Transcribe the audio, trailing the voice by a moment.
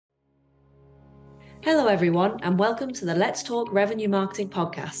Hello, everyone, and welcome to the Let's Talk Revenue Marketing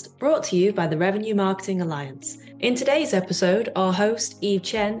podcast, brought to you by the Revenue Marketing Alliance. In today's episode, our host, Eve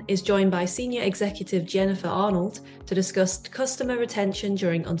Chen, is joined by Senior Executive Jennifer Arnold to discuss customer retention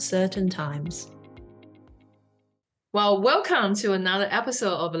during uncertain times. Well, welcome to another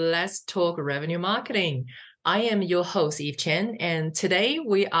episode of Let's Talk Revenue Marketing. I am your host, Eve Chen, and today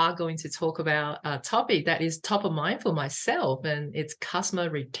we are going to talk about a topic that is top of mind for myself, and it's customer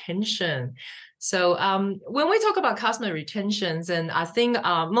retention. So when we talk about customer retentions, and I think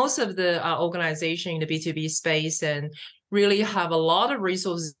most of the organization in the B2B space and really have a lot of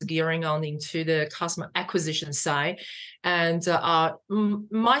resources gearing on into the customer acquisition side. And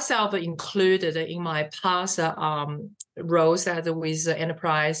myself included in my past roles with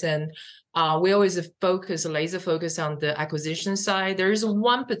enterprise, and we always laser focus on the acquisition side. There is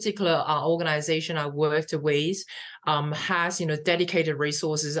one particular organization I worked with has dedicated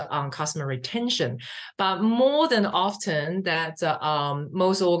resources on customer retention, but more than often that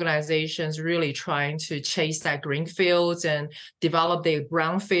most organizations really trying to chase that greenfields and develop their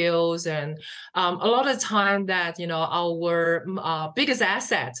brownfields, and a lot of time that our biggest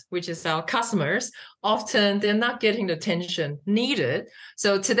asset, which is our customers, often they're not getting the attention needed.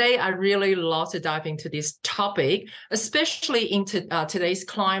 So today I really love to dive into this topic, especially into today's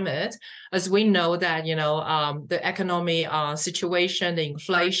climate, as we know that the economic situation, the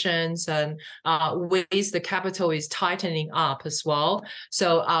inflations, and ways the capital is tightening up as well.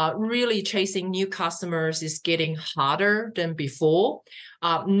 So really chasing new customers is getting harder than before.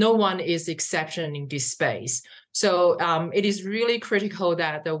 No one is exception in this space. So it is really critical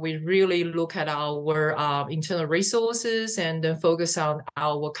that we really look at our internal resources and then focus on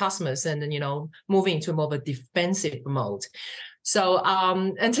our customers, and then moving into more of a defensive mode. So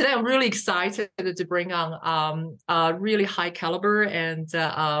and today I'm really excited to bring on a really high caliber, and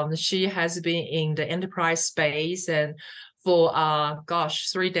she has been in the enterprise space and for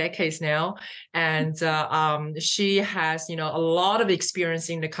 3 decades now, and she has a lot of experience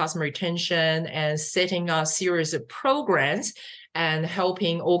in the customer retention and setting a series of programs and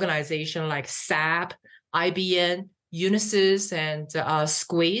helping organizations like SAP, IBM, Unisys, and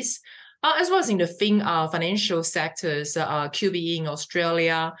Squeeze, as well as in the financial sectors, QBE in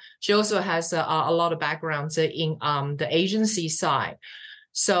Australia. She also has a lot of backgrounds in the agency side.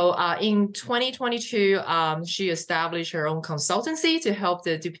 So in 2022, she established her own consultancy to help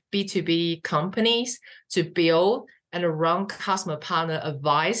the B2B companies to build and run customer partner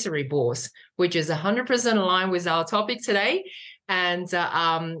advisory boards, which is 100% aligned with our topic today. And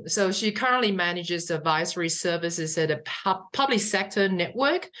so she currently manages advisory services at a public sector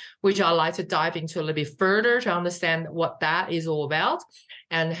network, which I'd like to dive into a little bit further to understand what that is all about,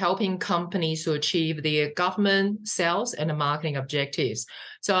 and helping companies to achieve their government, sales, and marketing objectives.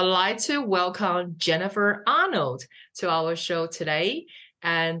 So I'd like to welcome Jennifer Arnold to our show today.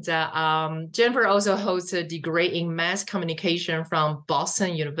 And Jennifer also holds a degree in mass communication from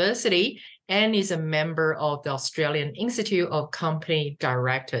Boston University and is a member of the Australian Institute of Company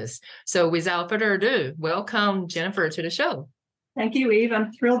Directors. So without further ado, welcome Jennifer to the show. Thank you, Eve.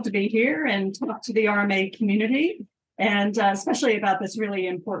 I'm thrilled to be here and talk to the RMA community, and especially about this really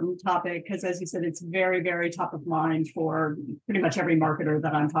important topic, because as you said, it's very, very top of mind for pretty much every marketer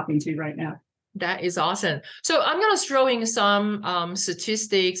that I'm talking to right now. That is awesome. So I'm going to throw in some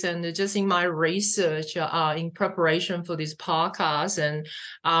statistics and just in my research in preparation for this podcast. And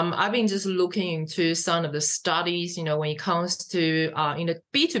I've been just looking into some of the studies, when it comes to in the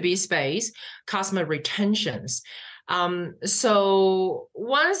B2B space, customer retentions. So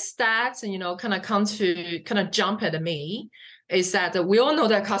one stat, kind of jump at me is that we all know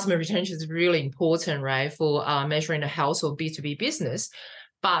that customer retention is really important, right, for measuring the health of B2B business.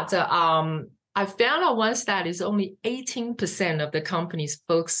 But I found out one stat is only 18% of the companies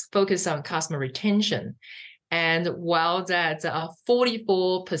focus on customer retention. And while that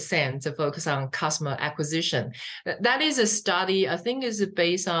 44% focus on customer acquisition. That is a study, I think is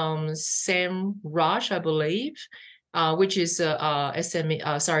based on Sam Rush, I believe, which is the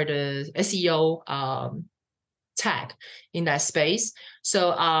SEO tag in that space.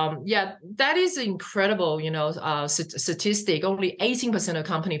 So that is incredible, statistic. Only 18% of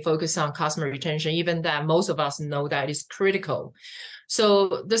company focus on customer retention, even that most of us know that is critical.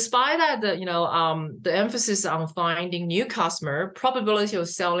 So despite that, the emphasis on finding new customer, probability of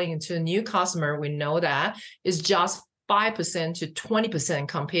selling into a new customer, we know that is just 5% to 20%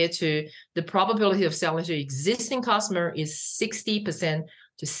 compared to the probability of selling to existing customer is 60%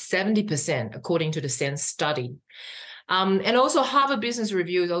 to 70%, according to the same study. And also Harvard Business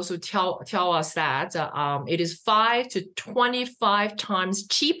Review also tell us that it is 5 to 25 times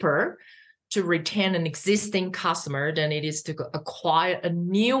cheaper to retain an existing customer than it is to acquire a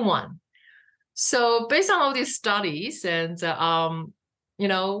new one. So based on all these studies, and you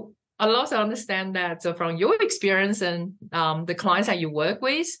know, I'd love to understand that from your experience and the clients that you work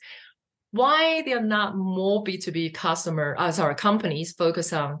with, why they are not more B2B companies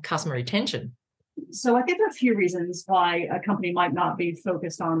focus on customer retention. So I think there are a few reasons why a company might not be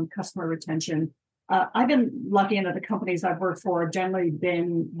focused on customer retention. I've been lucky in that the companies I've worked for have generally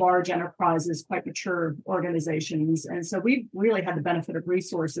been large enterprises, quite mature organizations. And so we've really had the benefit of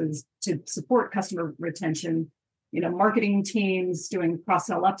resources to support customer retention. You know, marketing teams doing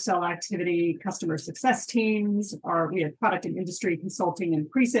cross-sell, upsell activity, customer success teams, we have product and industry consulting and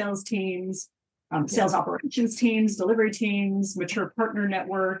pre-sales teams, sales operations teams, delivery teams, mature partner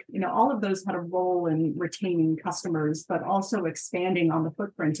network. You know, all of those had a role in retaining customers, but also expanding on the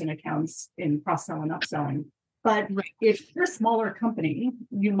footprint in accounts in cross-sell and upselling. But if you're a smaller company,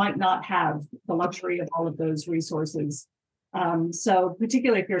 you might not have the luxury of all of those resources. So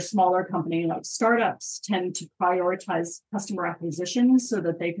particularly if you're a smaller company, like startups tend to prioritize customer acquisition so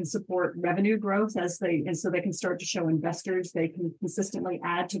that they can support revenue growth and so they can start to show investors they can consistently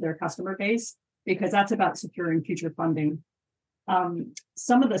add to their customer base, because that's about securing future funding.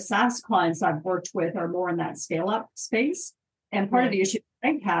 Some of the SaaS clients I've worked with are more in that scale-up space. And part of the issue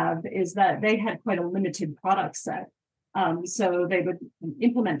they have is that they had quite a limited product set. So they would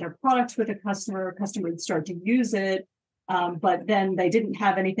implement their product with a customer would start to use it, but then they didn't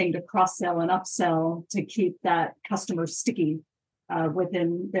have anything to cross-sell and upsell to keep that customer sticky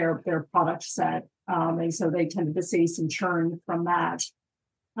within their product set. And so they tended to see some churn from that.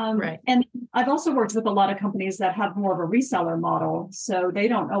 And I've also worked with a lot of companies that have more of a reseller model. So they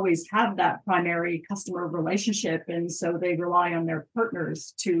don't always have that primary customer relationship. And so they rely on their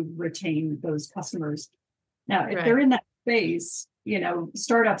partners to retain those customers. Now, if they're in that space, you know,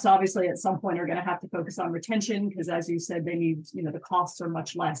 startups obviously at some point are going to have to focus on retention because, as you said, they need, you know, the costs are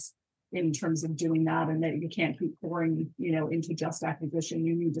much less in terms of doing that, and that you can't keep pouring, you know, into just acquisition.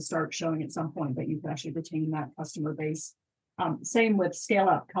 You need to start showing at some point that you can actually retain that customer base. Same with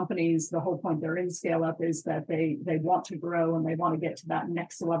scale-up companies. The whole point they're in scale-up is that they want to grow and they want to get to that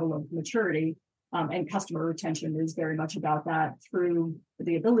next level of maturity. And customer retention is very much about that through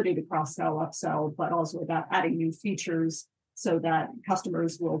the ability to cross-sell, upsell, but also about adding new features so that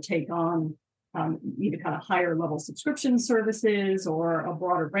customers will take on either kind of higher level subscription services or a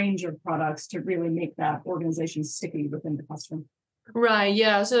broader range of products to really make that organization sticky within the customer. Right.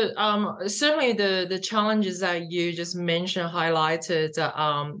 Yeah. So certainly the challenges that you just mentioned, highlighted,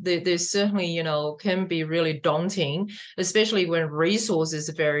 they certainly, you know, can be really daunting, especially when resources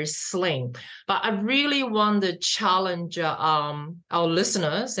are very slim. But I really want to challenge our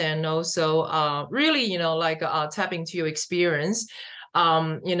listeners and also really, you know, like tap into your experience.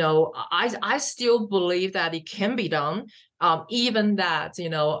 You know, I still believe that it can be done. Even that, you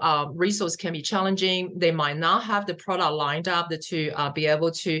know, resource can be challenging. They might not have the product lined up to be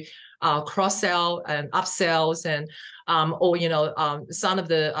able to cross-sell and upsells and or, you know, some of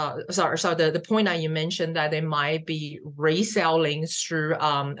the the point that you mentioned that they might be reselling through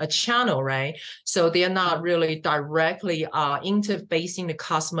a channel, right? So they're not really directly interfacing the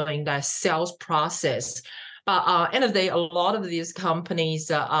customer in that sales process. But end of the day, a lot of these companies,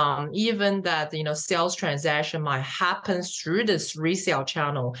 even that, you know, sales transaction might happen through this resale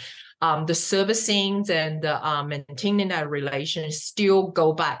channel, the servicing and maintaining that relation still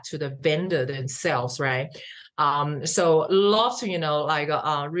go back to the vendor themselves, right? So love to, you know, like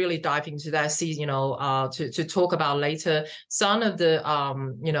really dive into that, see, you know, to talk about later some of the,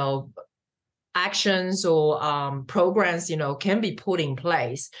 you know, actions or programs, you know, can be put in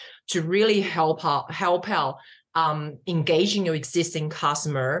place to really help out engaging your existing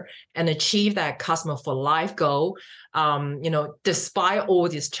customer and achieve that customer for life goal. You know, despite all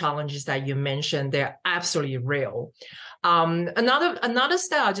these challenges that you mentioned, they're absolutely real. Another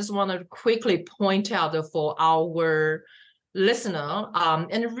step I just want to quickly point out for our listener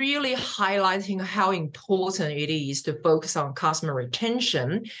and really highlighting how important it is to focus on customer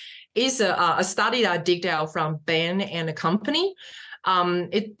retention is a study that I digged out from Bain and a company.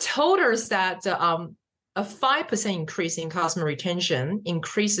 It told us that a 5% increase in customer retention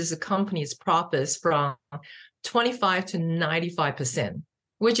increases the company's profits from 25 to 95%,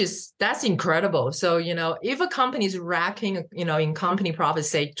 that's incredible. So, you know, if a company is racking, you know, in company profits,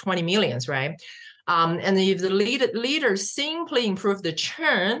 say 20 millions, right? And if the leader simply improve the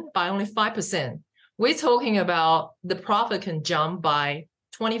churn by only 5%, we're talking about the profit can jump by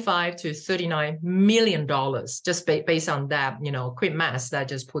 $25 to $39 million just based on that, you know, quick math that I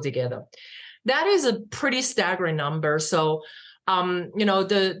just put together. That is a pretty staggering number. So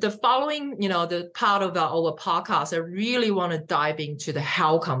the following, the part of our podcast, I really want to dive into the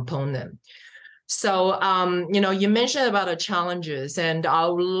how component. So, you mentioned about the challenges, and I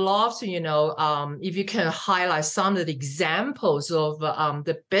would love to, if you can highlight some of the examples of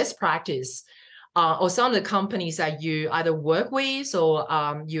the best practice or some of the companies that you either work with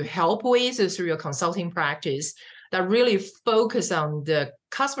or you help with through your consulting practice that really focus on the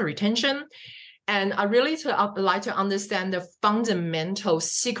customer retention. And I really like to understand the fundamental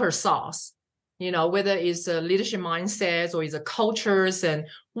secret sauce, whether it's a leadership mindset or it's a cultures, and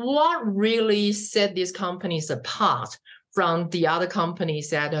what really set these companies apart from the other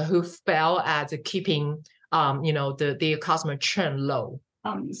companies that who fail at keeping, their customer churn low.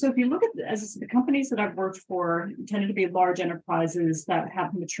 So if you look at as the companies that I've worked for tended to be large enterprises that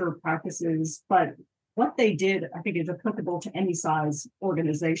have mature practices, but what they did, I think, is applicable to any size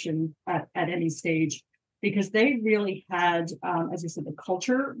organization at any stage, because they really had, as you said, the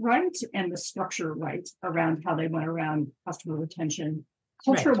culture right and the structure right around how they went around customer retention.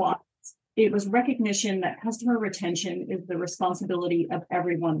 Culture-wise, it was recognition that customer retention is the responsibility of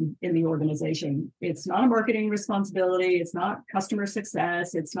everyone in the organization. It's not a marketing responsibility. It's not customer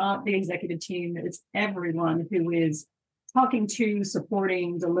success. It's not the executive team. It's everyone who is talking to,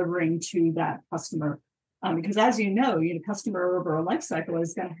 supporting, delivering to that customer. Because as you know, customer over a life cycle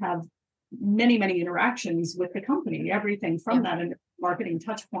is going to have many, many interactions with the company, everything from that marketing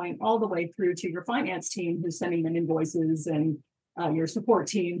touch point all the way through to your finance team who's sending them invoices and your support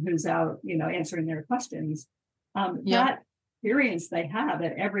team who's out, answering their questions. That experience they have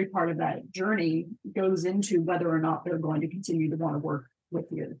at every part of that journey goes into whether or not they're going to continue to want to work with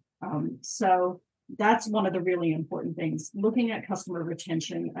you. So that's one of the really important things, looking at customer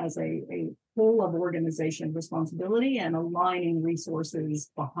retention as a whole of organization responsibility and aligning resources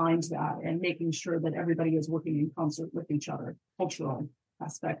behind that and making sure that everybody is working in concert with each other. Cultural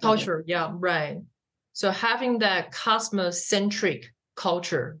aspect. Culture, yeah, right. So having that customer-centric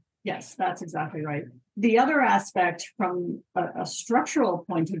culture. Yes, that's exactly right. The other aspect from a structural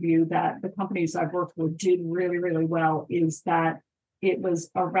point of view that the companies I've worked with did really, really well is that it was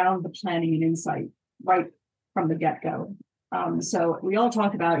around the planning and insight right from the get-go. So we all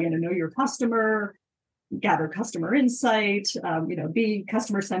talk about, know your customer, gather customer insight, be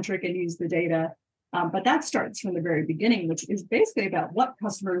customer-centric and use the data. But that starts from the very beginning, which is basically about what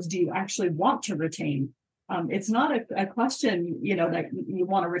customers do you actually want to retain. It's not a question, that you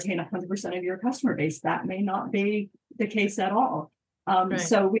want to retain 100% of your customer base. That may not be the case at all.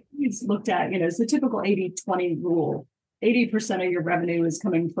 So we've looked at, it's the typical 80-20 rule. 80% of your revenue is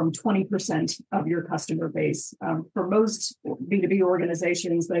coming from 20% of your customer base. For most B2B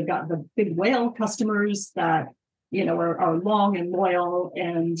organizations, they've got the big whale customers that, are long and loyal,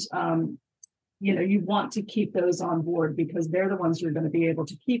 and you want to keep those on board because they're the ones you're going to be able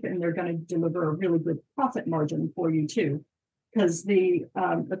to keep, and they're going to deliver a really good profit margin for you too. Because the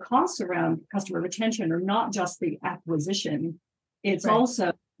costs around customer retention are not just the acquisition, it's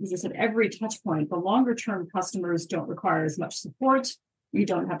also, as I said, every touch point. The longer term customers don't require as much support. You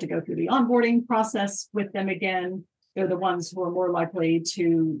don't have to go through the onboarding process with them again. They're the ones who are more likely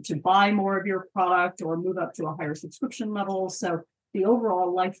to buy more of your product or move up to a higher subscription level. So the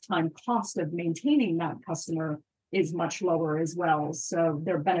overall lifetime cost of maintaining that customer is much lower as well. So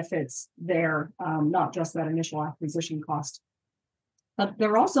there are benefits there, not just that initial acquisition cost. But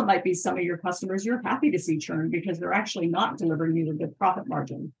there also might be some of your customers you're happy to see churn because they're actually not delivering you a good profit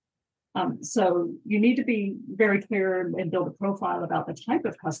margin. So you need to be very clear and build a profile about the type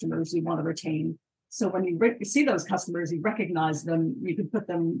of customers you want to retain. So when you see those customers, you recognize them, you can put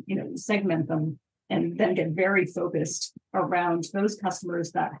them, segment them, and then get very focused around those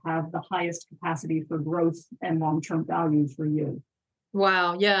customers that have the highest capacity for growth and long-term value for you.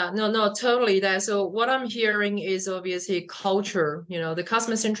 Wow. Yeah. No, totally. That. So what I'm hearing is obviously culture, the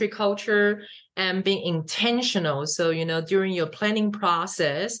customer-centric culture and being intentional. So, during your planning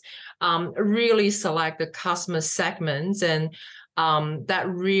process, really select the customer segments and that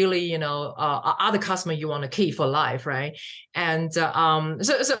really, are the customer you want to keep for life, right? And so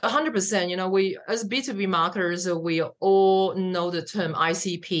 100%, we as B2B marketers, we all know the term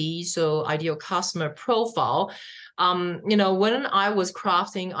ICP, so ideal customer profile. When I was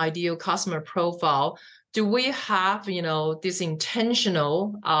crafting ideal customer profile, do we have, this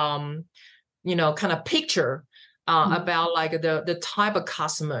intentional, kind of picture about like the type of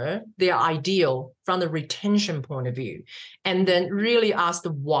customer they are ideal from the retention point of view, and then really ask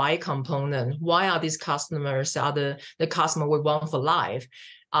the why component. Why are these customers are the customer we want for life?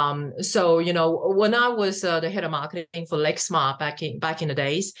 So when I was the head of marketing for Lexmark back in the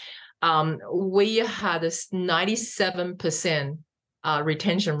days, we had a 97%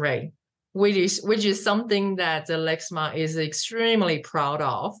 retention rate, which is something that Lexmark is extremely proud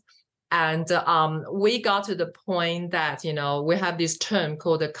of. And we got to the point that, we have this term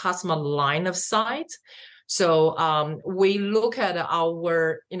called the customer line of sight. So we look at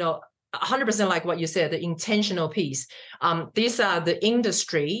our, 100% like what you said, the intentional piece. These are the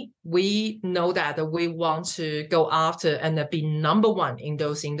industry we know that we want to go after and be number one in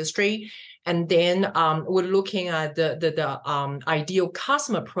those industry. And then we're looking at the ideal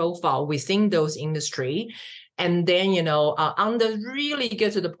customer profile within those industry. And then, really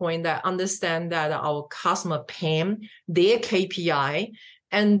get to the point that understand that our customer PAM, their KPI,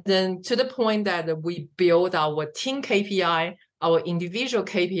 and then to the point that we build our team KPI, our individual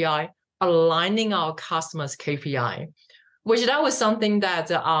KPI, aligning our customers' KPI, which that was something that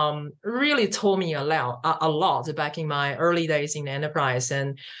really taught me a lot back in my early days in the enterprise.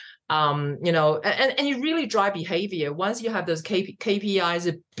 And and you really drive behavior once you have those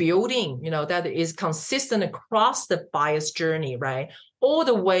KPIs building, that is consistent across the buyer's journey, right? All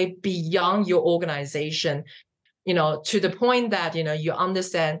the way beyond your organization, to the point that, you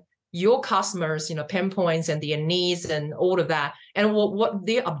understand your customers, pain points and their needs and all of that, and what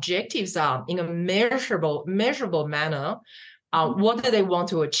their objectives are in a measurable manner. What do they want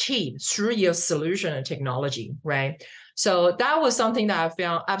to achieve through your solution and technology, right? So that was something that I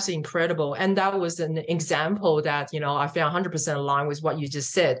found absolutely incredible. And that was an example that, I found 100% aligned with what you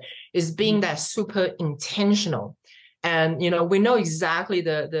just said, is being that super intentional. And, we know exactly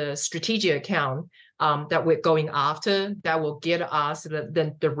the strategic account that we're going after that will get us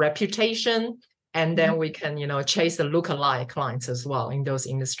the reputation. And then we can, chase the lookalike clients as well in those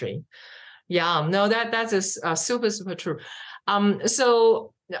industry. Yeah, no, that's super, super true.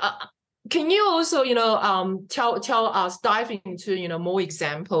 Can you also, tell us, dive into, more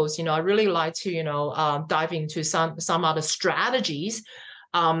examples? I really like to, dive into some other strategies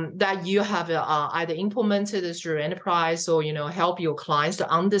that you have either implemented through enterprise or, help your clients to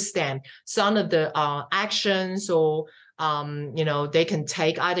understand some of the actions or, they can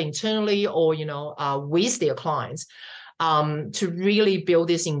take either internally or, with their clients to really build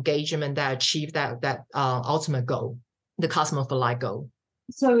this engagement that achieve that ultimate goal, the customer for life goal.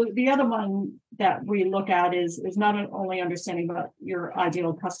 So the other one that we look at is not only understanding about your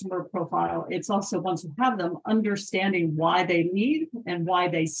ideal customer profile, it's also, once you have them, understanding why they leave and why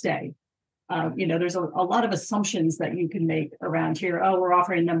they stay. There's a lot of assumptions that you can make around here. Oh, we're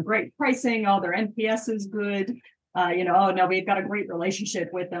offering them great pricing. Oh, their NPS is good. Oh, no, we've got a great relationship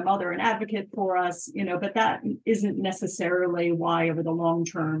with them. Oh, they're an advocate for us, but that isn't necessarily why over the long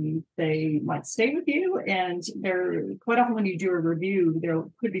term they might stay with you. And there, quite often when you do a review, there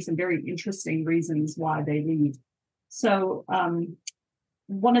could be some very interesting reasons why they leave. So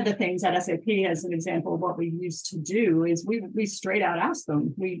one of the things at SAP, as an example of what we used to do, is we straight out asked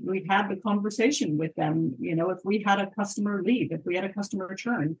them. We had the conversation with them. If we had a customer leave, if we had a customer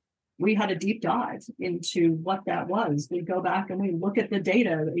return, we had a deep dive into what that was. We go back and we look at the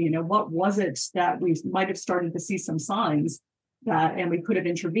data, what was it that we might have started to see some signs that, and we could have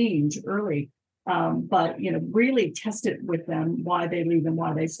intervened early, but, really test it with them, why they leave and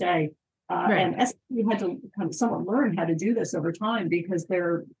why they stay. Right. And SAP had to kind of somewhat learn how to do this over time, because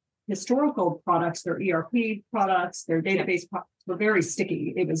their historical products, their ERP products, their database products were very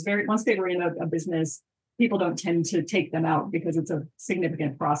sticky. It was once they were in a business, people don't tend to take them out because it's a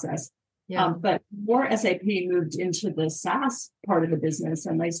significant process. Yeah. But more SAP moved into the SaaS part of the business,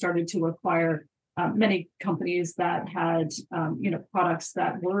 and they started to acquire many companies that had, products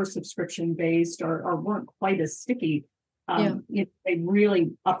that were subscription based or weren't quite as sticky. They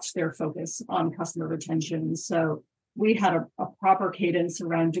really upped their focus on customer retention. So we had a proper cadence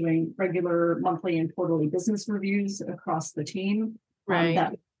around doing regular monthly and quarterly business reviews across the team. Right.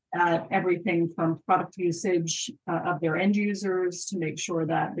 That everything from product usage of their end users to make sure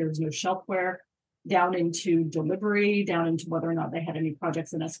that there's no shelfware, down into delivery, down into whether or not they had any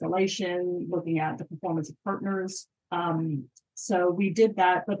projects in escalation, looking at the performance of partners. So we did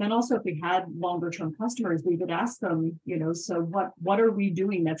that. But then also, if we had longer term customers, we would ask them, so what are we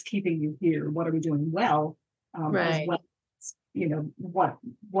doing that's keeping you here? What are we doing well? Right. As well,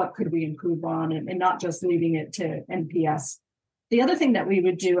 what could we improve on, and not just leaving it to NPS. The other thing that we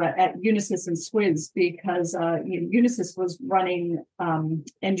would do at Unisys and Squiz, because Unisys was running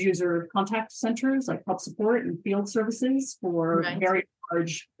end user contact centers, like help support and field services for very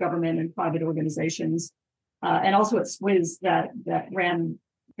large government and private organizations. And also at Squiz that ran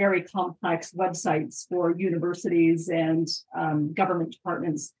very complex websites for universities and government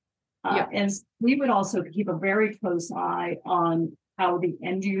departments. And we would also keep a very close eye on how the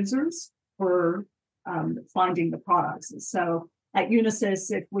end users were finding the products. So at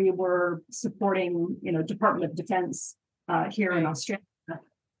Unisys, if we were supporting, Department of Defense here in Australia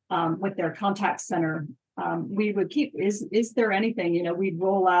with their contact center, we would keep, is there anything, we'd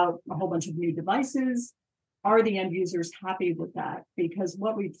roll out a whole bunch of new devices. Are the end users happy with that? Because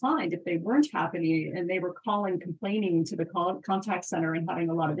what we'd find, if they weren't happy and they were complaining to the contact center and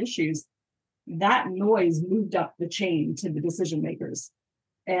having a lot of issues, that noise moved up the chain to the decision makers.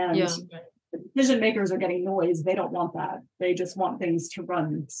 And the decision makers are getting noise. They don't want that. They just want things to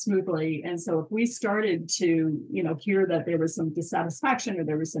run smoothly. And so if we started to, hear that there was some dissatisfaction or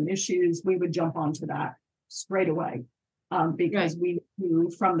there was some issues, we would jump onto that straight away. Because we knew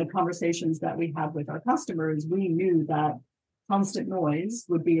from the conversations that we had with our customers, we knew that constant noise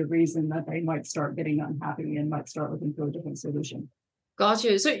would be a reason that they might start getting unhappy and might start looking for a different solution. Got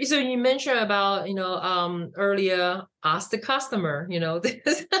you. So you mentioned about, earlier, ask the customer,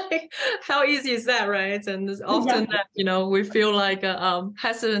 this, like, how easy is that, right? And there's often that, we feel like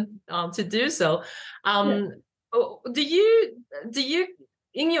hesitant to do so. Do you,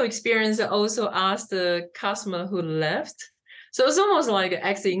 in your experience, also ask the customer who left? So it's almost like an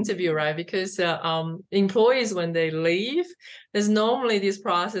exit interview, right? Because employees, when they leave, there's normally this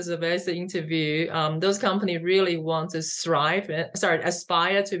process of exit interview. Those companies really want to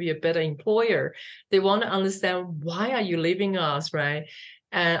aspire to be a better employer. They want to understand, why are you leaving us, right?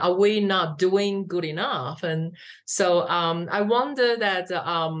 And are we not doing good enough? And so I wonder that,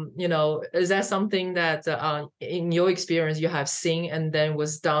 is that something that in your experience you have seen and then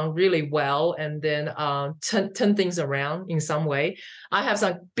was done really well and then turn things around in some way? I have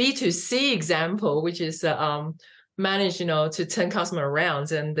some B2C example, which is manage, to turn customer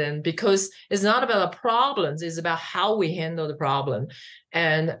around. And then because it's not about the problems, it's about how we handle the problem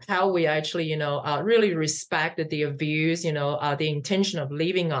and how we actually, really respect their views, the intention of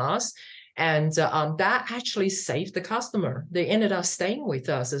leaving us. And that actually saved the customer. They ended up staying with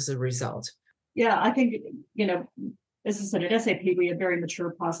us as a result. Yeah, I think, as I said, at SAP, we had very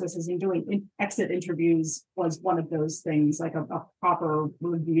mature processes, and doing exit interviews was one of those things, like a proper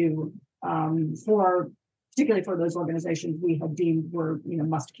review particularly for those organizations we had deemed were,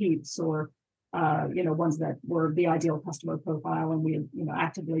 must keeps or, ones that were the ideal customer profile, and we had,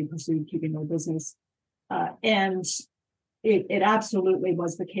 actively pursued keeping their business. And it absolutely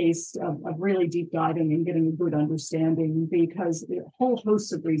was the case of really deep diving and getting a good understanding, because a whole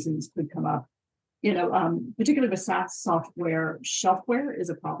host of reasons could come up. Particularly with SaaS software, shelfware is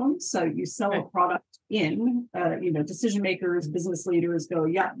a problem. So you sell a product in, decision makers, business leaders go,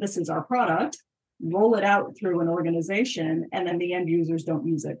 yeah, this is our product, roll it out through an organization, and then the end users don't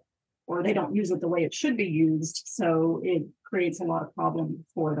use it, or they don't use it the way it should be used. So it creates a lot of problem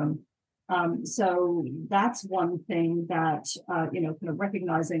for them. So that's one thing that, kind of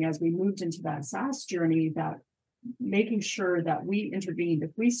recognizing as we moved into that SaaS journey, that making sure that we intervened.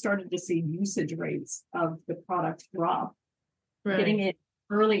 If we started to see usage rates of the product drop, getting it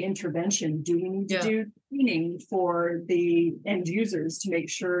early intervention. Do we need to do training for the end users to make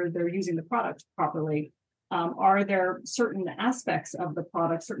sure they're using the product properly? Are there certain aspects of the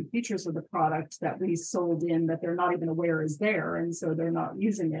product, certain features of the product that we sold in that they're not even aware is there, and so they're not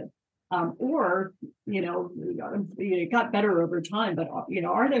using it? Or, it got better over time, but,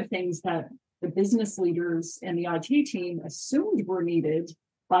 are there things that the business leaders and the IT team assumed were needed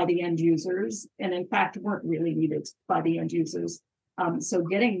by the end users, and in fact weren't really needed by the end users? So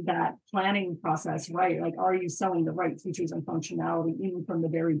getting that planning process right, like, are you selling the right features and functionality even from the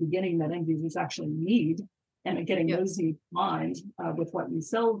very beginning that end users actually need, and getting those needs in mind with what you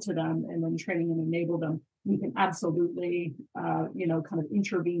sell to them, and then training and enable them. You can absolutely, kind of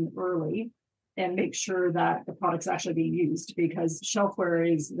intervene early and make sure that the product's actually being used, because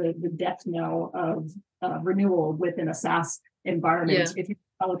shelfware is the death knell of renewal within a SaaS environment. If you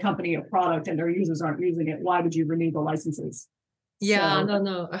sell a company a product and their users aren't using it, why would you renew the licenses? Yeah,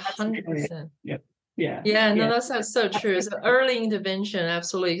 no, 100%. That's so true. So early intervention,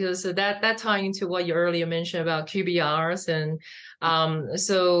 absolutely. Because that ties into what you earlier mentioned about QBRs, and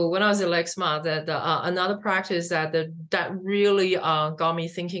so when I was at Lexmark, that another practice that really got me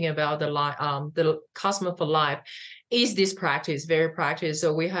thinking about the customer for life is this practice, very practice.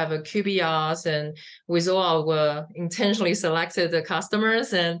 So we have a QBRs, and with all our intentionally selected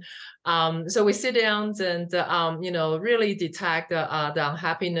customers, and so we sit down and, really detect the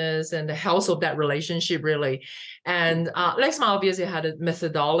unhappiness and the health of that relationship, really. And Lexmark obviously had a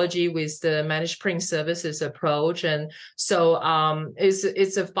methodology with the managed print services approach. And so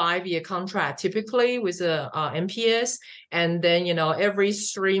it's a 5-year contract typically with a MPS, and then every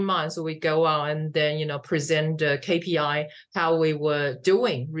 3 months we go out and then present the KPI, how we were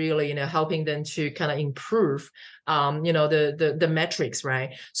doing, really helping them to kind of improve the metrics,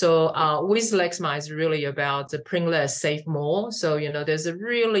 right? So with Lexmark is really about the print less, save more. So there's a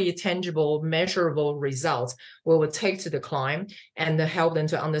really tangible, measurable result we will take to the client and help them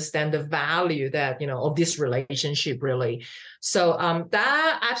to understand the value that of this relationship, really. So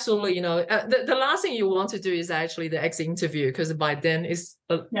that absolutely, the last thing you want to do is actually the exit interview, because by then it's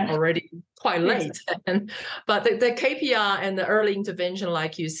already quite late. But the KPI and the early intervention,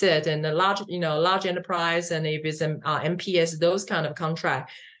 like you said, and the large enterprise, and if it's an MPS, those kind of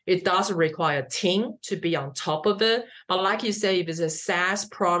contract, it does require a team to be on top of it. But like you say, if it's a SaaS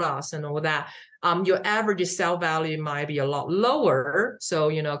products and all that, your average sell value might be a lot lower.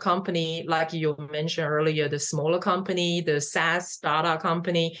 So, company, like you mentioned earlier, the smaller company, the SaaS startup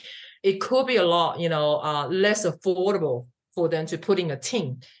company, it could be a lot, less affordable for them to put in a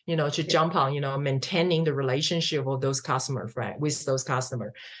team, to jump on, maintaining the relationship of those customers, right, with those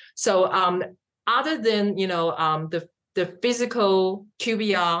customers. So, other than, the physical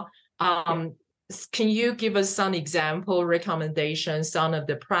QBR, can you give us some example, recommendations, some of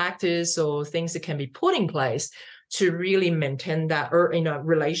the practice or things that can be put in place to really maintain that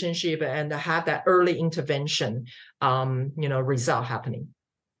relationship and have that early intervention, result happening?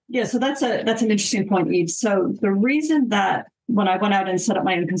 Yeah, so that's an interesting point, Eve. So the reason that when I went out and set up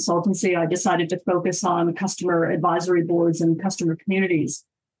my own consultancy, I decided to focus on customer advisory boards and customer communities.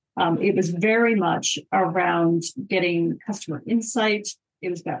 It was very much around getting customer insight. It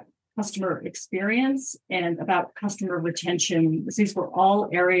was about customer experience and about customer retention. These were all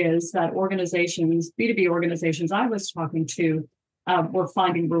areas that organizations, B2B organizations I was talking to, were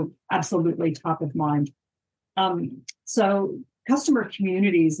finding were absolutely top of mind. So customer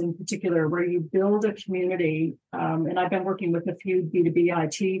communities in particular, where you build a community, and I've been working with a few B2B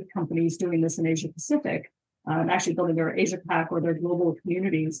IT companies doing this in Asia Pacific, actually building their Asia Pac or their global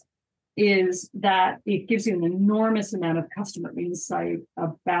communities, is that it gives you an enormous amount of customer insight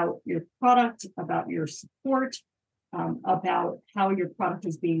about your product, about your support, about how your product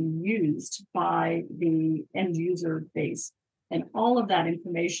is being used by the end user base. And all of that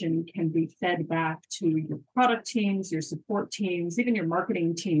information can be fed back to your product teams, your support teams, even your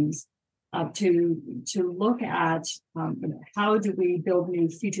marketing teams, to look at how do we build new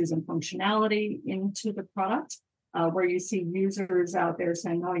features and functionality into the product, where you see users out there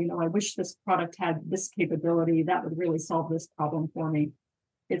saying, oh, I wish this product had this capability, that would really solve this problem for me.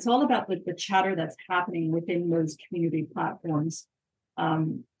 It's all about the chatter that's happening within those community platforms.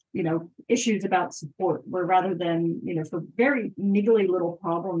 Issues about support, where rather than, for very niggly little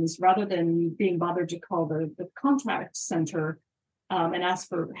problems, rather than being bothered to call the contact center and ask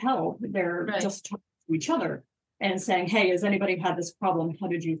for help, they're just talking to each other and saying, hey, has anybody had this problem? How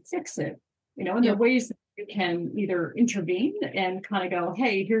did you fix it? And there are ways that you can either intervene and kind of go,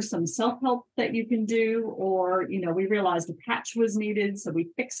 hey, here's some self-help that you can do, or, we realized a patch was needed, so we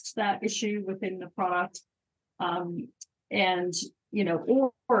fixed that issue within the product.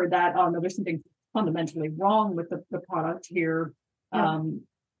 Or that, no, there's something fundamentally wrong with the product here.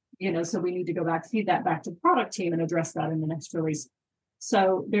 So we need to go back, feed that back to the product team and address that in the next release.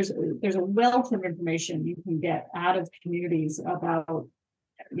 So there's a wealth of information you can get out of communities about,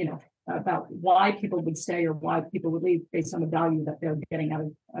 about why people would stay or why people would leave based on the value that they're getting out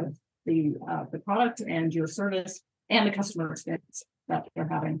of the product and your service and the customer experience that they're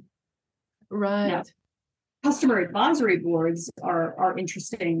having. Right. Now, customer advisory boards are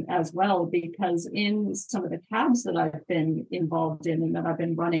interesting as well, because in some of the cabs that I've been involved in and that I've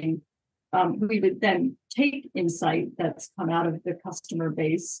been running, we would then take insight that's come out of the customer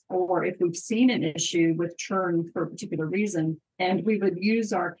base, or if we've seen an issue with churn for a particular reason, and we would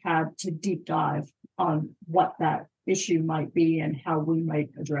use our cab to deep dive on what that issue might be and how we might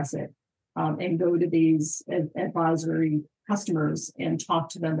address it, and go to these advisory customers and talk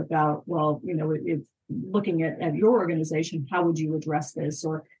to them about, well, if looking at your organization, how would you address this?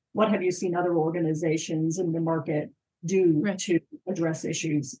 Or what have you seen other organizations in the market do to address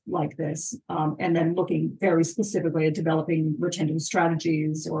issues like this? And then looking very specifically at developing retention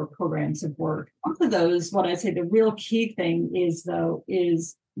strategies or programs of work. One of those, what I'd say the real key thing is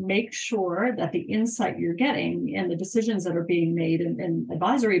make sure that the insight you're getting and the decisions that are being made in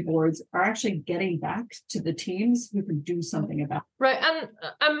advisory boards are actually getting back to the teams who can do something about it. Right.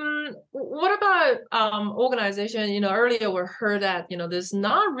 And what about organization? Earlier we heard that, there's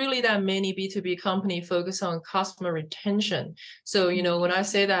not really that many B2B company focus on customer retention. So, when I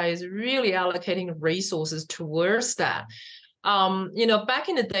say that, is really allocating resources towards that. back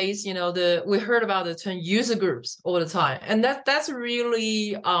in the days, we heard about the term user groups all the time, and that's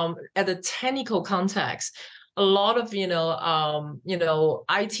really at the technical context. A lot of IT,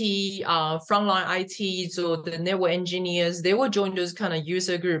 frontline ITs or the network engineers, they will join those kind of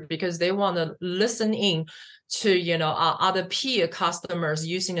user group because they want to listen in to other peer customers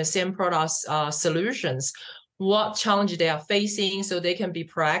using the same products solutions, what challenge they are facing, so they can be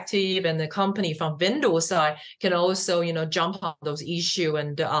proactive, and the company from vendor side can also jump on those issues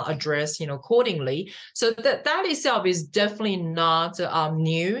and address accordingly. So that itself is definitely not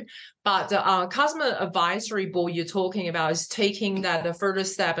new. But the customer advisory board you're talking about is taking that a further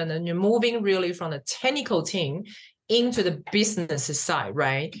step, and then you're moving really from the technical team into the business side,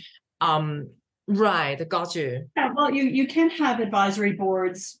 right? Right, got you. Yeah, well, you can have advisory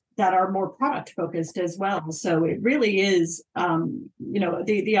boards that are more product focused as well. So it really is,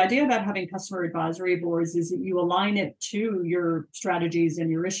 the idea about having customer advisory boards is that you align it to your strategies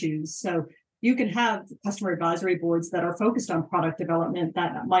and your issues. So you can have customer advisory boards that are focused on product development,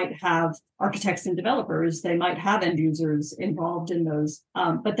 that might have architects and developers, they might have end users involved in those.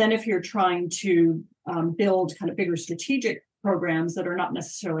 But then if you're trying to build kind of bigger strategic programs that are not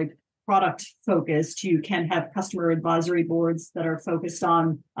necessarily product focused, you can have customer advisory boards that are focused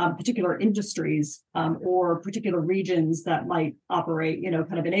on particular industries or particular regions that might operate,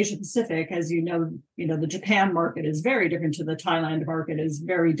 kind of in Asia Pacific. As the Japan market is very different to the Thailand market, is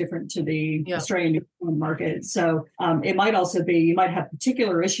very different to the Australian market. So it might also be, you might have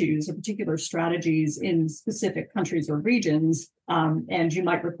particular issues or particular strategies in specific countries or regions, and you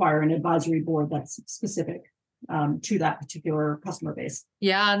might require an advisory board that's specific to that particular customer base.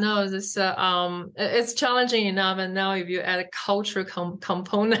 Yeah, no, this it's challenging enough, and now if you add a cultural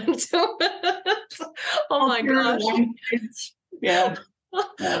component to it, oh my gosh, yeah.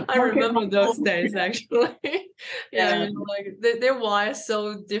 I remember those days actually. They're wired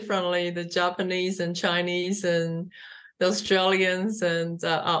so differently, the Japanese and Chinese and the Australians, and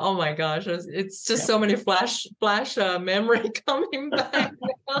oh my gosh, it's just so many flash memory coming back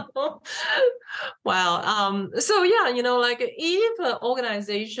now. Wow. So if an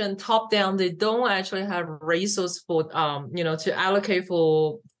organization top down, they don't actually have resources for to allocate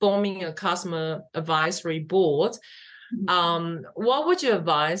for forming a customer advisory board, what would you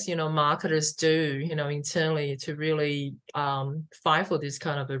advise marketers do internally to really fight for this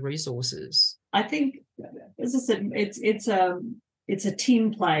kind of resources? I think, as I said, it's a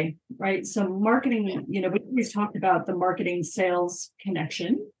team play, right? So marketing, we always talked about the marketing sales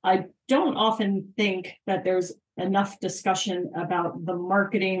connection. I don't often think that there's enough discussion about the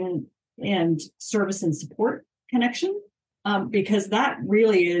marketing and service and support connection, because that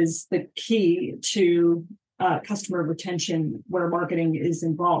really is the key to customer retention where marketing is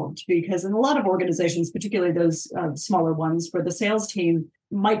involved. Because in a lot of organizations, particularly those smaller ones, where the sales team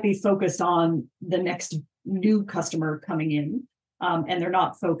might be focused on the next new customer coming in, and they're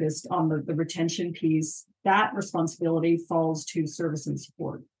not focused on the retention piece, that responsibility falls to service and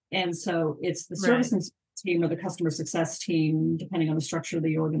support. And so it's the service and support team or the customer success team, depending on the structure of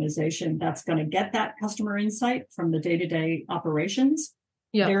the organization, that's going to get that customer insight from the day-to-day operations.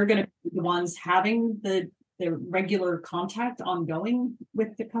 Yeah. They're going to be the ones having the regular contact ongoing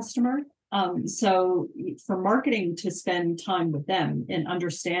with the customer. So for marketing to spend time with them and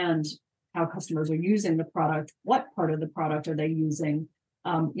understand how customers are using the product, what part of the product are they using,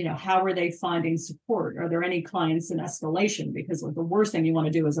 how are they finding support? Are there any clients in escalation? Because the worst thing you want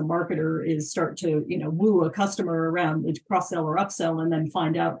to do as a marketer is start to, woo a customer around the cross-sell or upsell, and then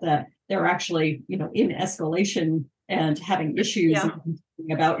find out that they're actually, in escalation and having issues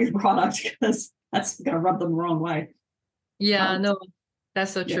about your product, because that's going to rub them the wrong way. Yeah, no,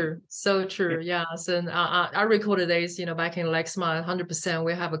 that's so true. Yeah. So true. Yeah. So I recall the days, back in Lexmark, 100%,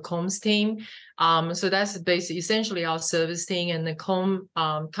 we have a comms team. So that's basically essentially our service team and the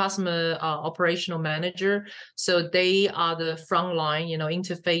customer operational manager. So they are the front line,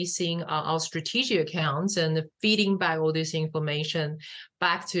 interfacing our strategic accounts and feeding back all this information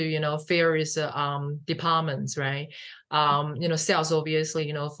back to, various departments, right? Sales,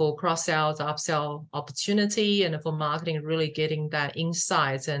 obviously, for cross-sell, upsell opportunity, and for marketing, really getting that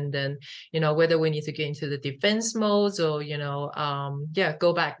insights, and then, whether we need to get into the defense modes or,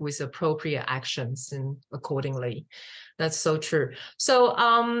 go back with appropriate actions and accordingly. That's so true. So,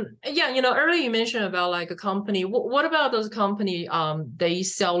 earlier you mentioned about like a company. What about those company, they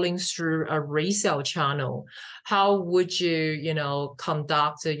selling through a resale channel? How would you, conduct,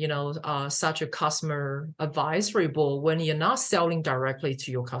 such a customer advisory board when you're not selling directly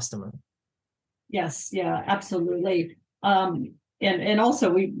to your customer? Yes, yeah, absolutely. And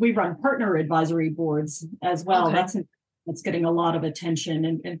also we run partner advisory boards as well. Okay. That's It's getting a lot of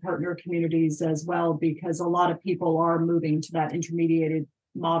attention in partner communities as well, because a lot of people are moving to that intermediated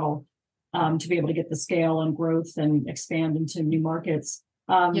model to be able to get the scale and growth and expand into new markets.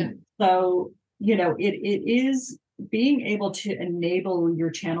 So, it is being able to enable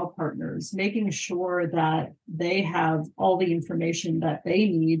your channel partners, making sure that they have all the information that they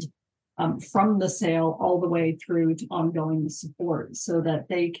need from the sale all the way through to ongoing support, so that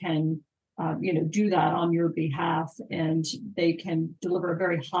they can, do that on your behalf, and they can deliver a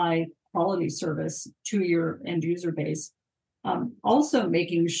very high quality service to your end user base. Also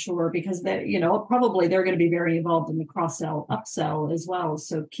making sure, because they, probably they're going to be very involved in the cross-sell, upsell as well.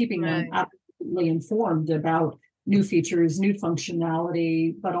 So keeping them absolutely informed about new features, new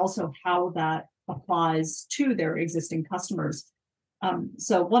functionality, but also how that applies to their existing customers.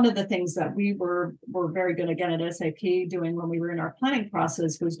 So one of the things that we were very good again at SAP doing when we were in our planning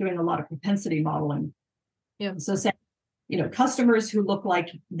process was doing a lot of propensity modeling. Yeah. So saying, customers who look like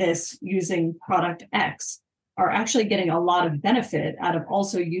this using product X are actually getting a lot of benefit out of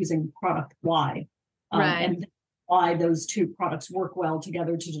also using product Y. And why those two products work well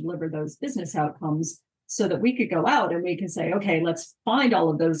together to deliver those business outcomes, so that we could go out and we can say, okay, let's find all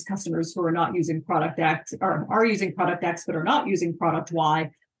of those customers who are not using product X, or are using product X but are not using product Y,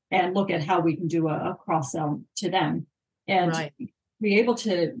 and look at how we can do a cross-sell to them. And be able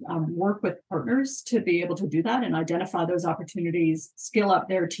to work with partners to be able to do that and identify those opportunities, skill up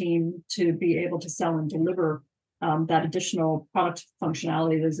their team to be able to sell and deliver that additional product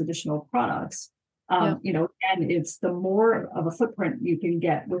functionality, those additional products. And it's the more of a footprint you can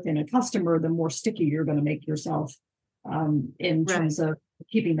get within a customer, the more sticky you're going to make yourself in terms of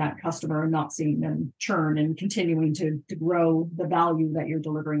keeping that customer and not seeing them churn and continuing to grow the value that you're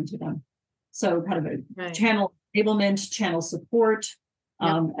delivering to them. So kind of a channel enablement, channel support,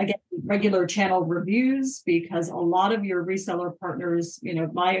 again, regular channel reviews, because a lot of your reseller partners,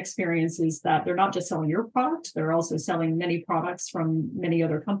 my experience is that they're not just selling your product, they're also selling many products from many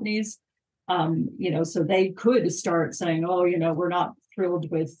other companies. So they could start saying, oh, we're not thrilled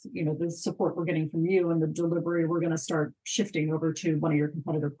with, the support we're getting from you and the delivery, we're going to start shifting over to one of your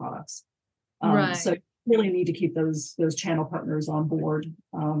competitor products. So you really need to keep those channel partners on board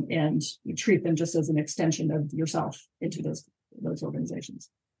and treat them just as an extension of yourself into those organizations.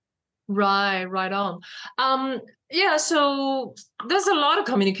 Right on. So there's a lot of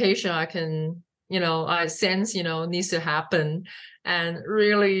communication I sense, needs to happen, and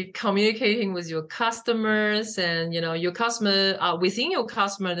really communicating with your customers and, your customer, within your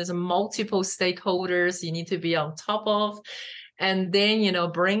customer, there's multiple stakeholders you need to be on top of, and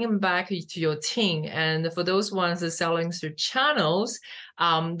then, bring them back to your team. And for those ones that are selling through channels,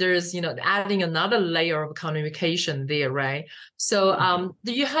 there's, adding another layer of communication there, right? So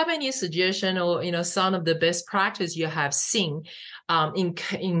do you have any suggestion or, some of the best practice you have seen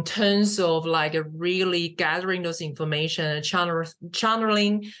in terms of like really gathering those information and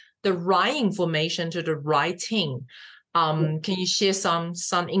channeling the right information to the right team? Can you share some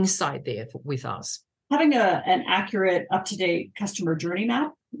insight there with us? Having an accurate, up-to-date customer journey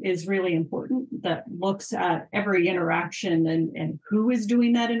map is really important, that looks at every interaction and who is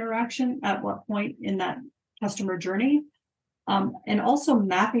doing that interaction at what point in that customer journey. And also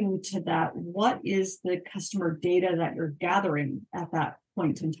mapping to that, what is the customer data that you're gathering at that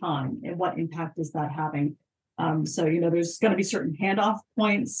point in time, and what impact is that having? So, there's going to be certain handoff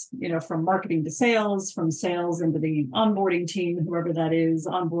points, from marketing to sales, from sales into the onboarding team, whoever that is,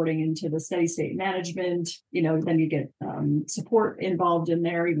 onboarding into the steady state management, then you get support involved in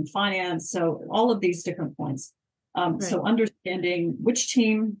there, even finance. So all of these different points. So understanding which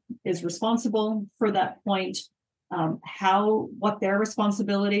team is responsible for that point, what their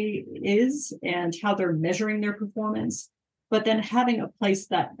responsibility is and how they're measuring their performance, but then having a place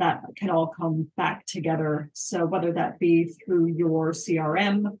that can all come back together. So whether that be through your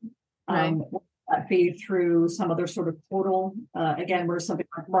CRM, whether that be through some other sort of portal, again, where something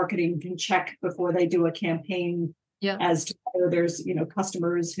like marketing can check before they do a campaign as to whether there's,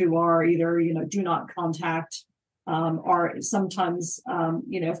 customers who are either, do not contact, or sometimes,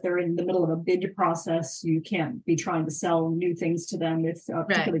 if they're in the middle of a bid process, you can't be trying to sell new things to them. If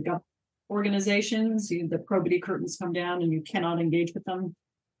particularly government organizations, the probity curtains come down and you cannot engage with them,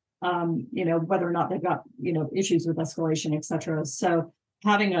 whether or not they've got, issues with escalation, et cetera. So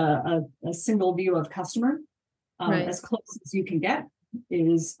having a single view of customer as close as you can get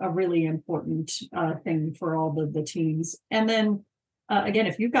is a really important thing for all the teams. And then again,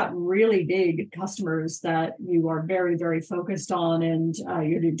 if you've got really big customers that you are very, very focused on and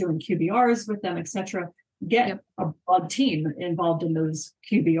you're doing QBRs with them, et cetera, get a broad team involved in those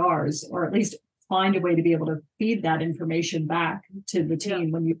QBRs, or at least find a way to be able to feed that information back to the team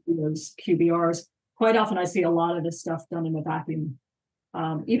when you do those QBRs. Quite often I see a lot of this stuff done in a vacuum.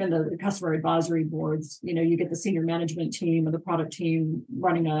 Even the customer advisory boards, you get the senior management team or the product team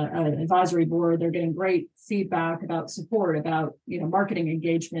running an advisory board. They're getting great feedback about support, about, marketing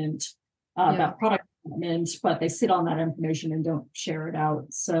engagement, about product development, but they sit on that information and don't share it out.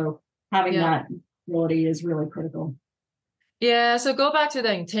 So having that ability is really critical. Yeah, so go back to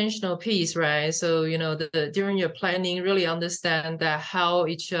the intentional piece, right? So, during your planning, really understand that how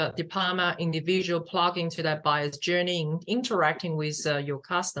each department, individual plug into that buyer's journey, interacting with your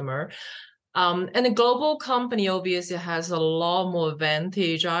customer. And the global company obviously has a lot more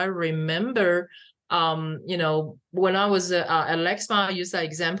advantage. I remember, when I was at Lexmark, I use that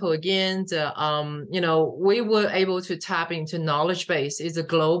example again. We were able to tap into knowledge base. It's a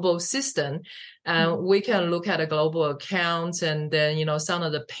global system. And we can look at a global account and then, some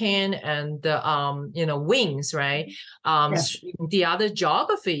of the pain and the, wins, right? The other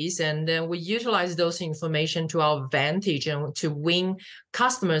geographies. And then we utilize those information to our advantage and to win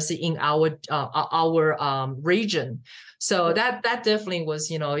customers in our region. So that definitely was,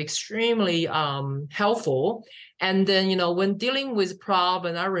 extremely helpful. And then, when dealing with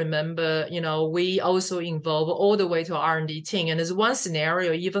problem, I remember, we also involve all the way to R&D team. And there's one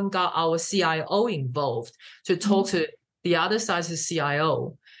scenario, even got our CIO involved to talk to the other side's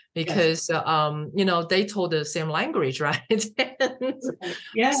CIO because, they told the same language, right? But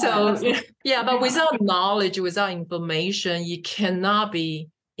without knowledge, without information, you cannot be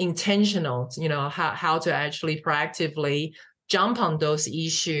intentional, how to actually proactively jump on those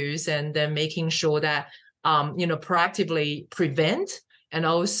issues and then making sure that proactively prevent and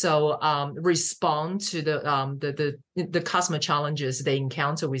also respond to the customer challenges they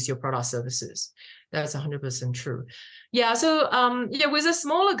encounter with your product services. That's 100% true. Yeah. So with the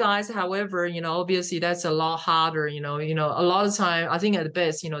smaller guys, however, obviously that's a lot harder. A lot of time, I think at the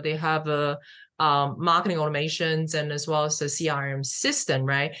best, they have a marketing automations and as well as the CRM system,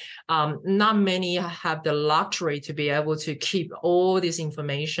 right? Not many have the luxury to be able to keep all this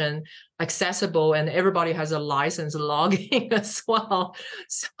information accessible, and everybody has a license logging as well.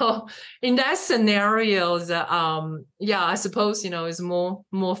 So in that scenarios, I suppose, it's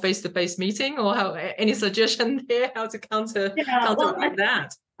more face-to-face meeting, or any suggestion there how to counter that?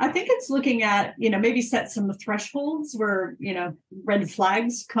 I think it's looking at, maybe set some thresholds where, red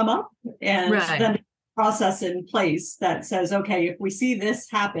flags come up and then a process in place that says, okay, if we see this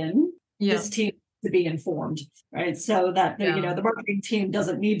happen, this team to be informed, right? So that, the marketing team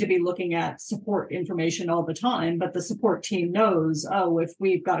doesn't need to be looking at support information all the time, but the support team knows, if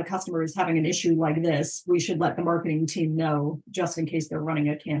we've got a customer who's having an issue like this, we should let the marketing team know just in case they're running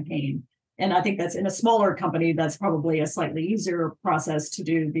a campaign. And I think that's in a smaller company, that's probably a slightly easier process to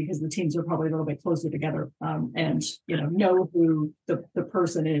do because the teams are probably a little bit closer together and, know who the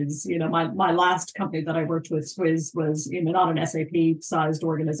person is. My last company that I worked with, Swizz, was not an SAP sized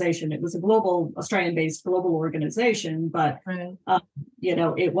organization. It was a global Australian-based global organization, but,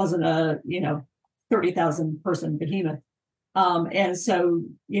 it wasn't a, 30,000 person behemoth. And so,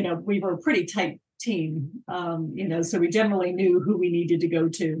 we were a pretty tight team, so we generally knew who we needed to go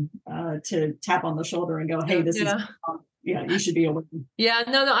to tap on the shoulder and go, hey, this is you should be aware.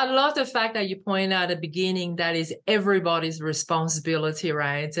 I love the fact that you point out at the beginning that is everybody's responsibility,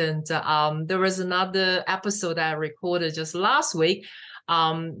 right? And there was another episode that I recorded just last week.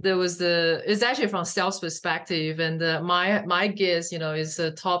 It's actually from sales perspective, and my guest, is a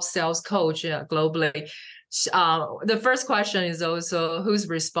top sales coach globally. The first question is also whose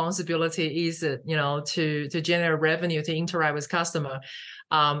responsibility is it, to generate revenue, to interact with customer.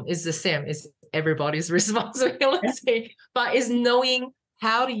 It's the same. It's everybody's responsibility, but it's knowing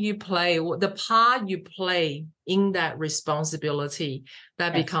how do you play, the part you play in that responsibility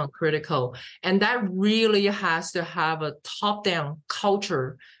that become critical. And that really has to have a top-down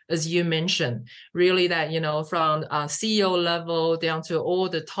culture, as you mentioned, really that, from CEO level down to all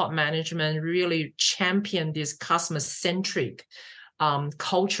the top management, really champion this customer-centric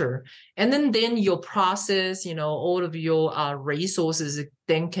culture. And then your process, all of your resources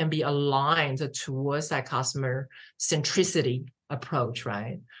then can be aligned towards that customer centricity approach,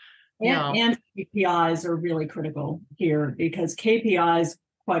 right? And KPIs are really critical here because KPIs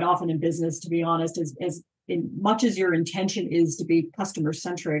quite often in business, to be honest, is in much as your intention is to be customer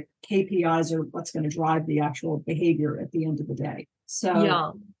centric, KPIs are what's going to drive the actual behavior at the end of the day.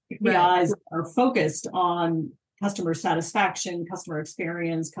 So KPIs are focused on customer satisfaction, customer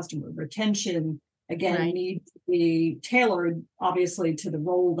experience, customer retention. Again, need to be tailored, obviously, to the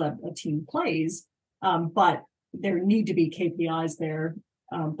role that a team plays, but there need to be KPIs there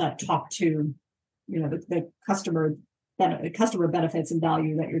that talk to the customer benefits and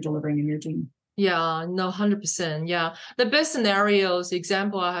value that you're delivering in your team. Yeah, no, 100%. Yeah. The best scenarios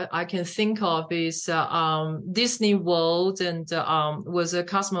example I can think of is Disney World and was a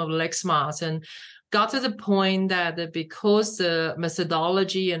customer of Lexmark and got to the point that because the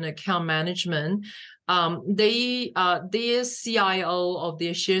methodology and account management, their CIO of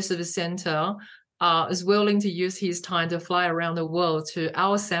their shared service center is willing to use his time to fly around the world to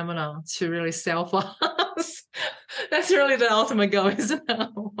our seminar to really sell for us. That's really the ultimate goal, isn't it?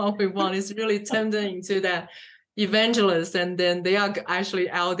 What we want is really tempting into that evangelist, and then they are actually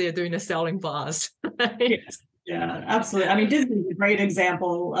out there doing the selling for us. Right? Yes. Yeah, absolutely. I mean, Disney's a great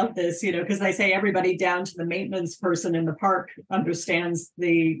example of this, because they say everybody down to the maintenance person in the park understands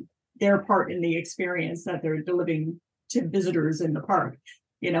their part in the experience that they're delivering to visitors in the park.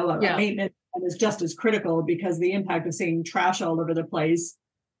 Maintenance is just as critical because the impact of seeing trash all over the place,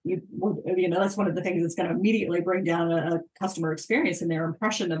 that's one of the things that's going to immediately bring down a customer experience and their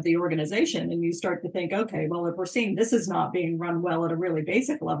impression of the organization. And you start to think, okay, well, if we're seeing this is not being run well at a really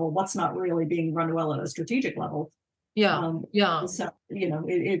basic level, what's not really being run well at a strategic level? Yeah. So,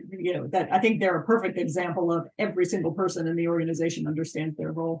 that I think they're a perfect example of every single person in the organization understands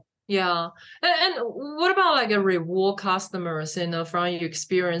their role. Yeah. And what about like a reward customers, from your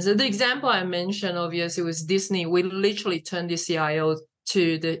experience? The example I mentioned, obviously, was Disney. We literally turned the CIO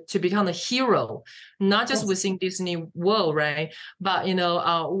to become a hero, not just within Disney World, right? But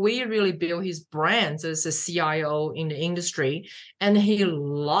we really built his brand as a CIO in the industry, and he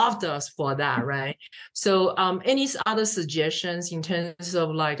loved us for that, right? So, any other suggestions in terms of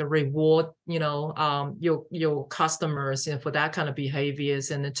like a reward, your customers for that kind of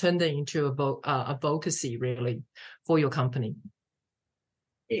behaviors and turn them into advocacy really for your company?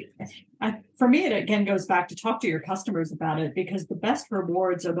 For me, it again goes back to talk to your customers about it, because the best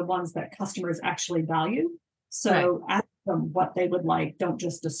rewards are the ones that customers actually value. So ask them what they would like. Don't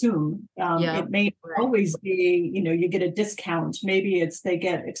just assume. It may always be, you get a discount. Maybe it's they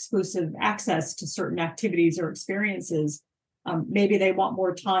get exclusive access to certain activities or experiences. Maybe they want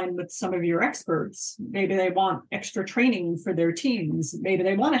more time with some of your experts. Maybe they want extra training for their teams. Maybe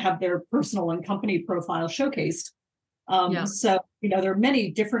they want to have their personal and company profile showcased. So, there are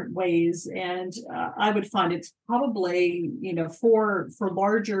many different ways, and I would find it's probably, for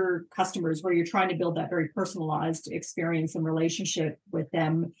larger customers where you're trying to build that very personalized experience and relationship with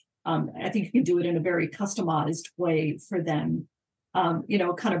them. I think you can do it in a very customized way for them.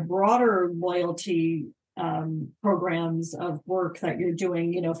 Kind of broader loyalty programs of work that you're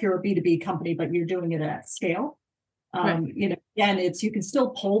doing, if you're a B2B company, but you're doing it at scale. Again, you can still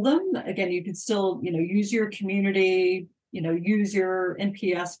pull them. Again, you can still, use your community, use your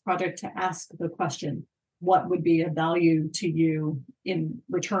NPS project to ask the question, what would be of value to you in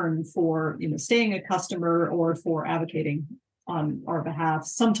return for, staying a customer or for advocating on our behalf?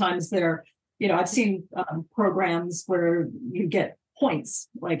 Sometimes I've seen programs where you get points,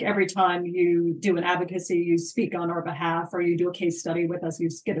 like every time you do an advocacy, you speak on our behalf, or you do a case study with us, you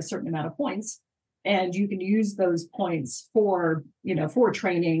get a certain amount of points. And you can use those points for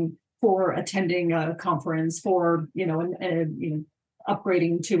training, for attending a conference, for,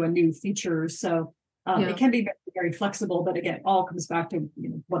 upgrading to a new feature. So it can be very, very flexible, but again, it all comes back to,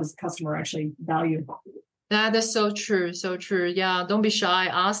 what does the customer actually value? That's so true. So true. Yeah. Don't be shy.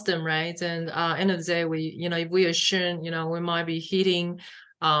 Ask them, right? And end of the day, if we assume, we might be hitting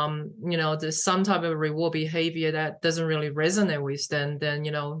there's some type of reward behavior that doesn't really resonate with them, then,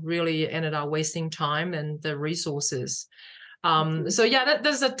 really ended up wasting time and the resources. So yeah,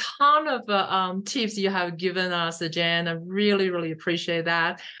 there's a ton of tips you have given us, Jen. I really, really appreciate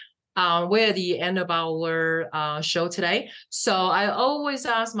that. We're at the end of our show today. So I always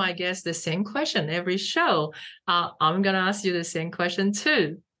ask my guests the same question every show. I'm going to ask you the same question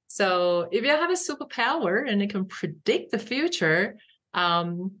too. So if you have a superpower and it can predict the future,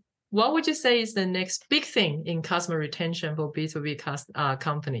 what would you say is the next big thing in customer retention for B2B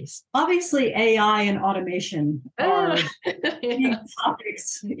companies? Obviously, AI and automation are big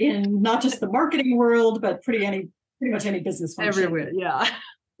topics in not just the marketing world, but pretty much any business function. Everywhere, yeah.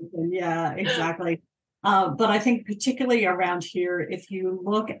 Yeah, exactly. But I think particularly around here, if you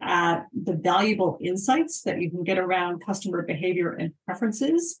look at the valuable insights that you can get around customer behavior and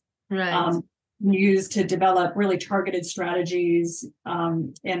preferences, right. Used to develop really targeted strategies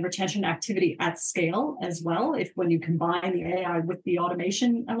and retention activity at scale as well. When you combine the AI with the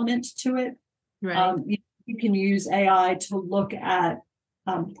automation element to it, right. You can use AI to look at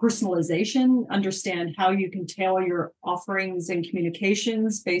personalization, understand how you can tailor your offerings and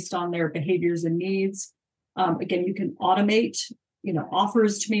communications based on their behaviors and needs. Again, you can automate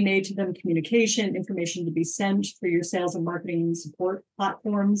offers to be made to them, communication, information to be sent for your sales and marketing support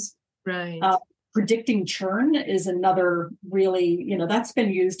platforms. Right. Predicting churn is another really, that's been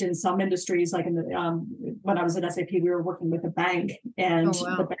used in some industries. Like when I was at SAP, we were working with a bank, and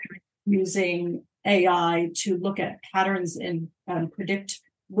the bank using AI to look at patterns and predict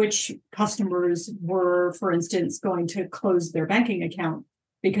which customers were, for instance, going to close their banking account,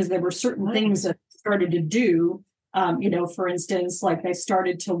 because there were certain things that started to do. For instance, like they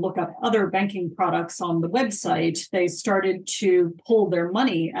started to look up other banking products on the website. They started to pull their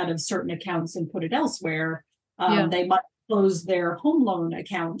money out of certain accounts and put it elsewhere. They might close their home loan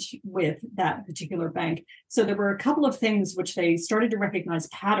account with that particular bank. So there were a couple of things which they started to recognize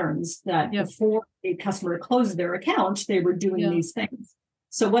patterns that before a customer closed their account, they were doing these things.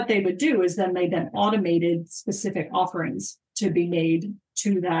 So what they would do is then automated specific offerings to be made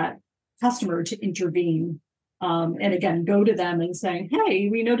to that customer to intervene. And again, go to them and saying, hey,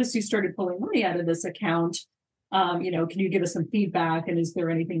 we noticed you started pulling money out of this account. Can you give us some feedback? And is there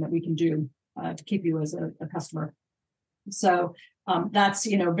anything that we can do to keep you as a customer? So that's,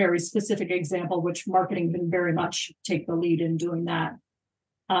 very specific example, which marketing can very much take the lead in doing that.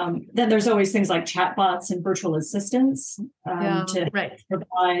 Then there's always things like chatbots and virtual assistants to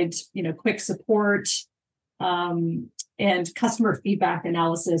provide, quick support. And customer feedback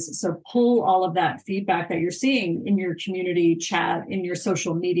analysis. So pull all of that feedback that you're seeing in your community chat, in your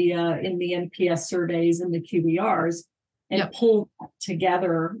social media, in the NPS surveys, and the QBRs, and pull that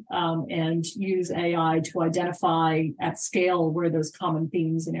together and use AI to identify at scale where those common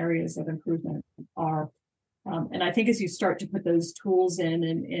themes and areas of improvement are. And I think as you start to put those tools in,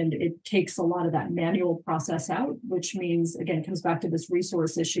 and it takes a lot of that manual process out, which means, again, it comes back to this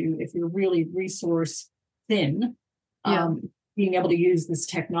resource issue. If you're really resource thin, being able to use this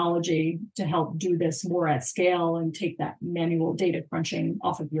technology to help do this more at scale and take that manual data crunching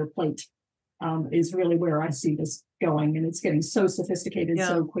off of your plate is really where I see this going. And it's getting so sophisticated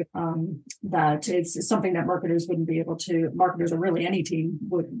so quick that it's something that marketers or really any team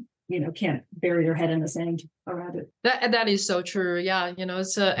would, can't bury their head in the sand around it. That is so true. Yeah.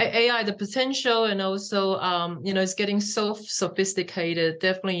 It's AI, the potential, and also, it's getting so sophisticated.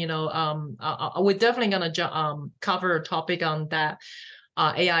 Definitely, we're definitely going to cover a topic on that,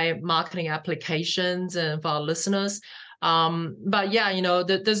 AI marketing applications, and for our listeners. But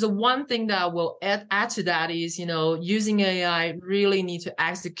there's the one thing that I will add to that is, using AI really need to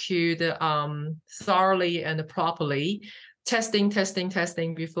execute thoroughly and properly. Testing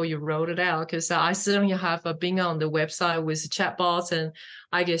before you roll it out. Because I certainly have been on the website with chatbots, and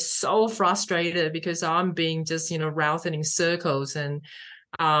I get so frustrated because I'm being just, routed in circles, and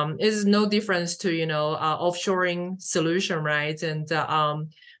it's no difference to, offshoring solution, right? And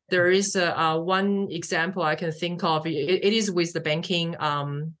there is one example I can think of. It is with the banking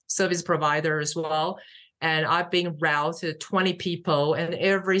service provider as well. And I've been routed 20 people, and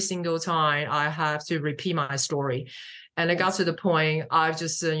every single time I have to repeat my story. And it got to the point I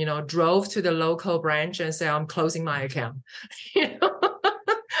just, drove to the local branch and said, I'm closing my account,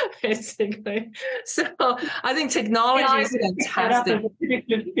 basically. So I think technology is fantastic.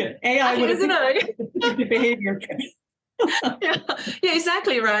 AI would have predicted behavior. yeah,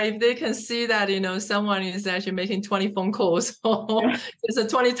 exactly right. If they can see that, someone is actually making 20 phone calls or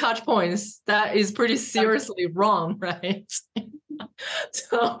there's 20 touch points, that is pretty seriously wrong, right?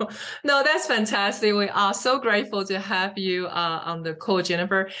 So, no, that's fantastic. We are so grateful to have you on the call,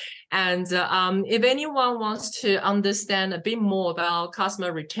 Jennifer. And if anyone wants to understand a bit more about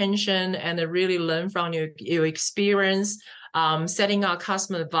customer retention and really learn from your experience, setting up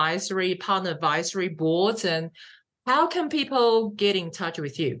customer advisory, partner advisory boards, and how can people get in touch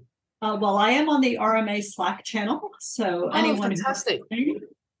with you? Well, I am on the RMA Slack channel. So anyone fantastic.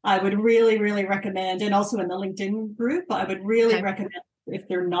 I would really, really recommend, and also in the LinkedIn group, I would really recommend, if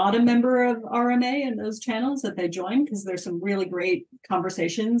they're not a member of RMA and those channels, that they join, because there's some really great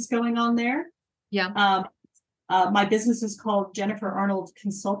conversations going on there. Yeah. My business is called Jennifer Arnold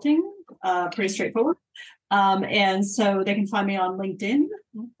Consulting, pretty straightforward. And so they can find me on LinkedIn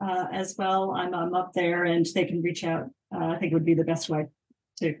as well. I'm up there, and they can reach out. I think it would be the best way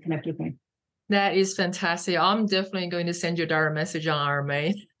to connect with me. That is fantastic. I'm definitely going to send you a direct message on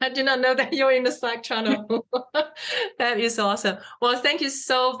RMA. I did not know that you're in the Slack channel. That is awesome. Well, thank you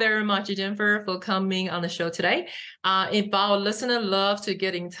so very much, Jennifer, for coming on the show today. If our listener love to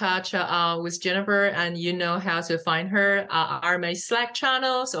get in touch with Jennifer, and you know how to find her, RMA Slack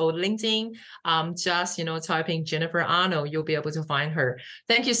channels or LinkedIn, just typing Jennifer Arnold, you'll be able to find her.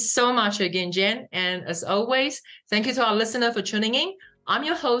 Thank you so much again, Jen. And as always, thank you to our listener for tuning in. I'm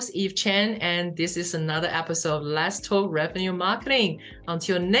your host, Eve Chen, and this is another episode of Let's Talk Revenue Marketing.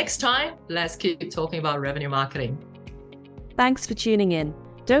 Until next time, let's keep talking about revenue marketing. Thanks for tuning in.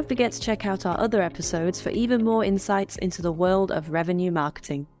 Don't forget to check out our other episodes for even more insights into the world of revenue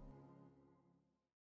marketing.